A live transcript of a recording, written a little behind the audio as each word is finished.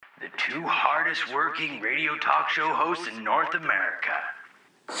two hardest working radio talk show hosts in North America.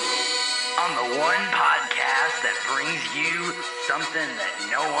 On the one podcast that brings you something that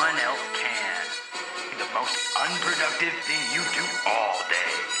no one else can. The most unproductive thing you do all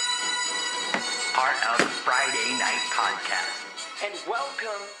day. Part of the Friday Night Podcast. And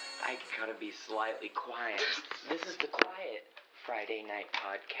welcome. I gotta be slightly quiet. This is the Quiet Friday Night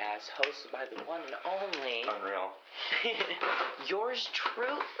Podcast, hosted by the one and only... Unreal. yours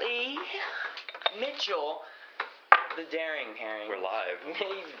truly, Mitchell, the Daring Herring. We're live.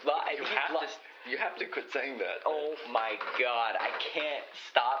 He's live. You have to quit saying that. Oh my god, I can't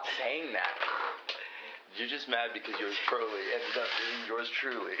stop saying that. You're just mad because yours truly ended up being yours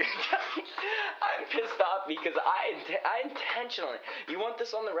truly. I'm pissed off because I intentionally... You want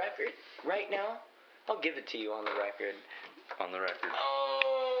this on the record right now? I'll give it to you on the record. On the record.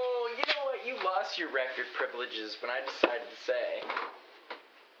 Oh, you know what? You lost your record privileges when I decided to say.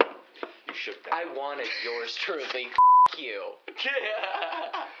 You shook that. I wanted yours truly. You.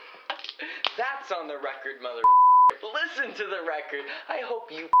 That's on the record, mother. Listen to the record. I hope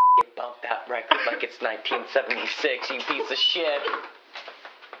you bump that record like it's 1976, you piece of shit.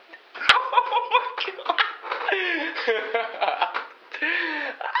 Oh my god.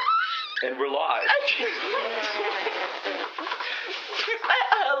 And we're live.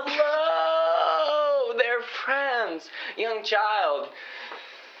 Hello, they're friends. Young child.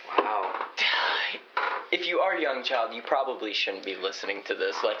 Wow. If you are a young child, you probably shouldn't be listening to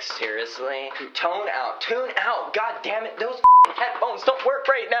this. Like, seriously. Tune out. God damn it. Those headphones don't work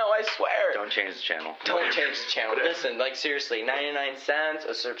right now, I swear. Don't change the channel. Don't change the channel. Listen, like, seriously, 99 cents,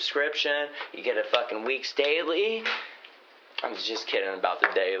 a subscription, you get a fucking week's daily. I'm just kidding about the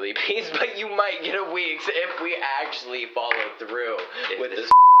daily piece, but you might get a week's if we actually follow through with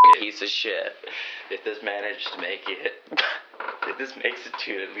this piece of shit. If this managed to make it... If this makes it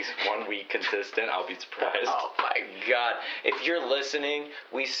to at least 1 week consistent, I'll be surprised. Oh my god. If you're listening,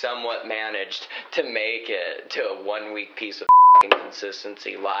 we somewhat managed to make it to a 1 week piece of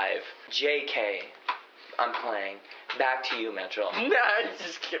consistency live. JK, I'm playing. Back to you, Metro. Nah,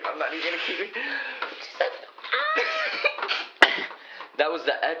 just kidding. I'm not even gonna keep it. That was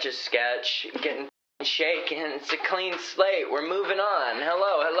the Etch-a-Sketch. Getting shaken. It's a clean slate. We're moving on.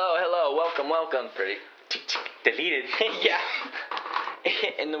 Hello. Welcome. Pretty. Deleted. Yeah.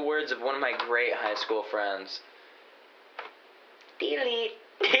 In the words of one of my great high school friends. Delete.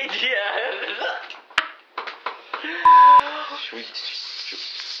 Yeah.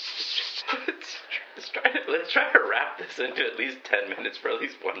 Let's try to wrap this into at least 10 minutes for at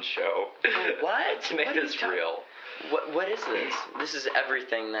least one show. What? To make this real. What is this? This is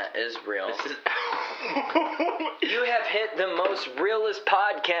everything that is real. This is... You have hit the most realest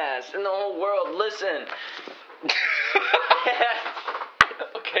podcast in the whole world. Listen.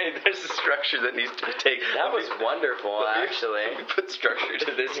 Okay, there's a structure that needs to be taken. That was wonderful, actually. Let me put structure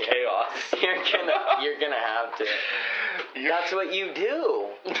to this chaos. You're gonna have to. That's what you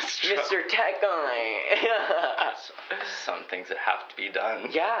do, Mr. Tech Guy. Some things that have to be done.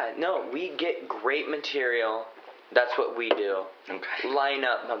 Yeah, no, we get great material. That's what we do. Okay. Line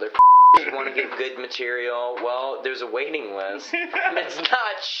up, motherfucker. You want to get good material? Well, there's a waiting list. It's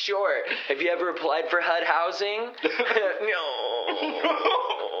not short. Have you ever applied for HUD housing? No.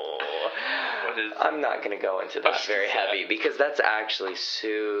 I'm not going to go into that very heavy because that's actually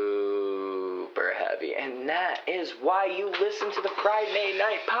super heavy. And that is why you listen to the Friday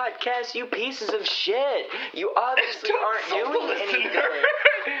Night Podcast, you pieces of shit. You obviously aren't doing anything.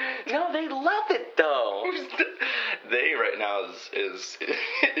 No, they love it though. They right now is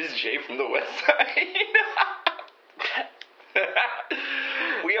Jay from the West Side.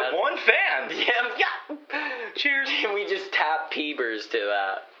 We have one fan. Yeah. Cheers. Can we just tap Peebers to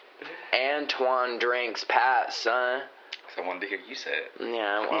that? Antoine drinks Pat, son. I wanted to hear you say it.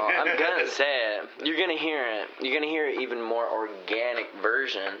 Yeah, well, I'm gonna say it. You're gonna hear it. You're gonna hear an even more organic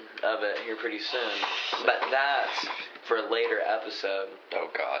version of it here pretty soon. But that's for a later episode. Oh,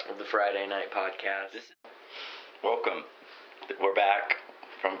 God. Of the Friday Night Podcast. Welcome. We're back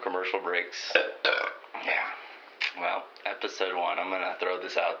from commercial breaks. Yeah. Well, episode 1. I'm gonna throw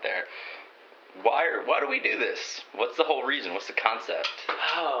this out there. Why do we do this? What's the whole reason? What's the concept?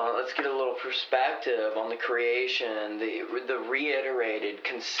 Oh, let's get a little perspective on the creation, the reiterated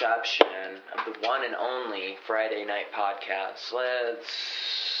conception of the one and only Friday Night Podcast.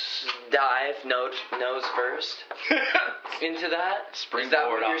 Let's dive nose first into that.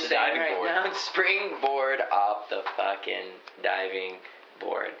 Springboard off the diving board. Now? Springboard off the fucking diving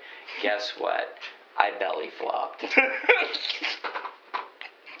board. Guess what? I belly flopped.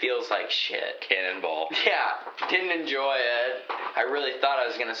 feels like shit. Cannonball. Yeah, didn't enjoy it. I really thought I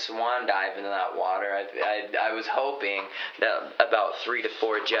was going to swan dive into that water. I was hoping that about 3 to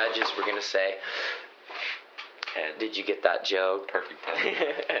 4 judges were going to say, Head. did you get that joke? Perfect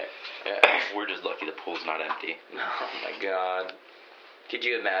head. We're just lucky the pool's not empty. Oh my god. Could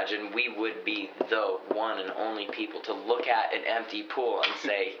you imagine? We would be the one and only people to look at an empty pool and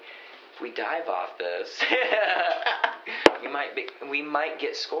say, if we dive off this, we might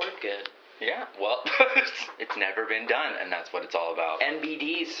get scored good. Yeah, well, it's never been done, and that's what it's all about.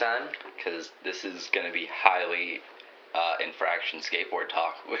 NBD, son. Because this is going to be highly infraction skateboard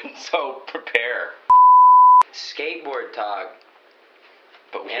talk, so prepare. Skateboard talk.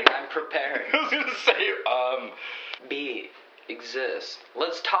 And I'm prepared. I was going to say, B. Exist.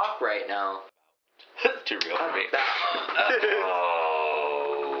 Let's talk right now. That's too real for me.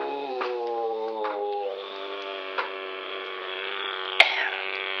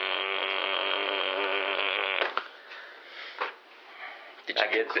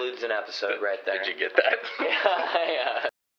 That concludes an episode right there. Did you get that? Yeah.